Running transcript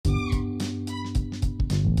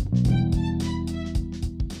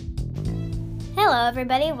Hello,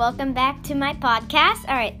 everybody. Welcome back to my podcast.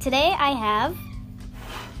 All right, today I have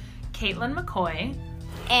Caitlin McCoy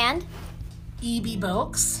and E.B.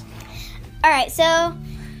 Bilks. All right, so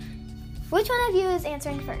which one of you is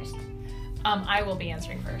answering first? I will be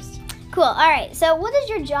answering first. Cool. All right, so what is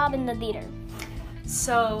your job in the theater?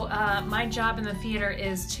 So my job in the theater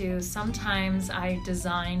is to sometimes I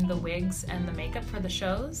design the wigs and the makeup for the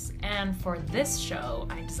shows, and for this show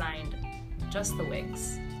I designed just the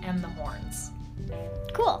wigs and the horns.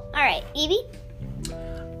 Cool. All right, Evie?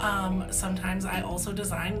 Sometimes I also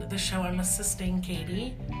design the show. I'm assisting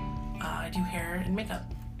Katie. I do hair and makeup.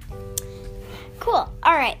 Cool.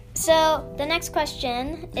 All right, so the next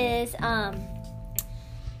question is, how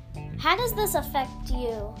does this affect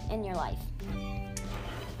you in your life?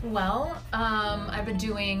 Well, I've been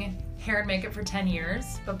doing hair and makeup for 10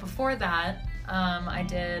 years, but before that, I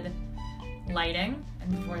did lighting,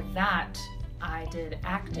 and before that, I did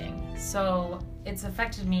acting. So it's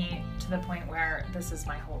affected me to the point where this is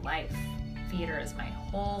my whole life. Theater is my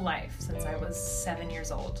whole life since I was 7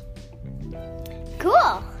 years old.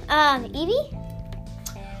 Cool. Evie?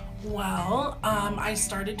 Well, I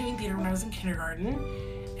started doing theater when I was in kindergarten,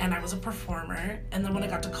 and I was a performer. And then when I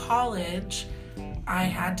got to college, I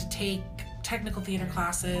had to take technical theater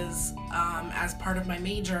classes as part of my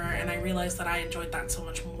major, and I realized that I enjoyed that so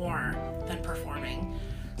much more than performing.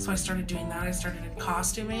 So I started doing that. I started in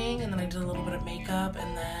costuming, and then I did a little bit of makeup,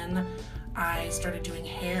 and then I started doing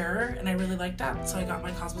hair, and I really liked that. So I got my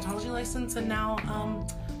cosmetology license, and now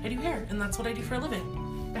I do hair, and that's what I do for a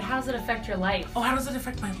living. But how does it affect your life? Oh, how does it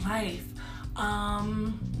affect my life? I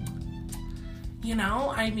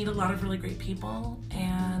meet a lot of really great people,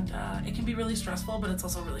 and it can be really stressful, but it's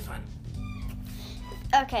also really fun.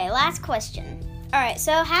 Okay, last question. All right,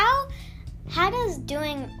 so how does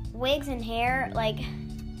doing wigs and hair,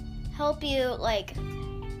 help you,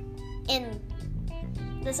 in...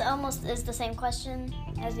 This almost is the same question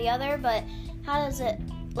as the other, but how does it,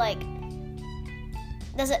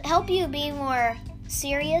 does it help you be more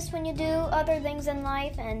serious when you do other things in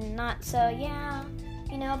life and not so,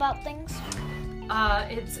 about things?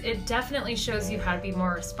 It definitely shows you how to be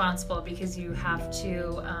more responsible, because you have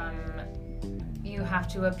to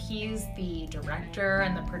appease the director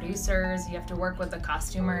and the producers. You have to work with the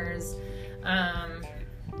costumers.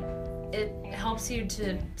 It helps you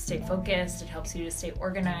to stay focused. It helps you to stay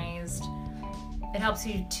organized. It helps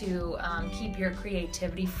you to keep your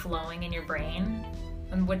creativity flowing in your brain,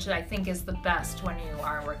 and which I think is the best when you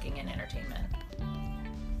are working in entertainment.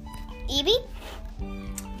 Evie?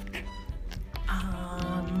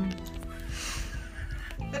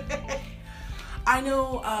 I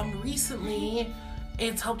know recently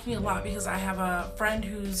it's helped me a lot because I have a friend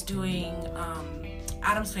who's doing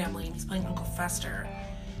Addams Family, and he's playing Uncle Fester.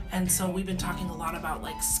 And so we've been talking a lot about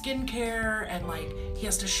skincare, and he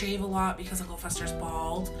has to shave a lot because Uncle Fester's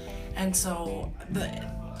bald. And so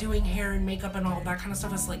doing hair and makeup and all of that kind of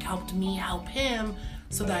stuff has helped me help him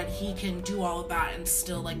so that he can do all of that and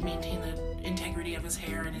still maintain the integrity of his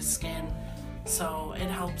hair and his skin. So it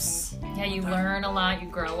helps. Yeah, you learn a lot, you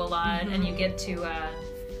grow a lot, and you get to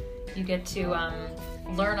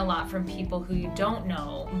learn a lot from people who you don't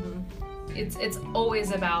know. It's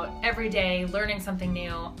always about every day learning something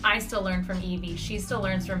new. I still learn from Evie. She still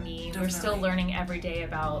learns from me. Definitely. We're still learning every day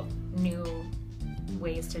about new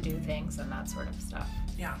ways to do things and that sort of stuff.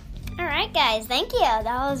 Yeah. All right, guys. Thank you. That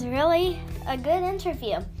was really a good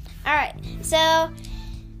interview. All right. So,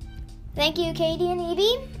 thank you, Katie and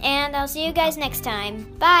Evie. And I'll see you guys next time.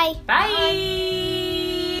 Bye. Bye.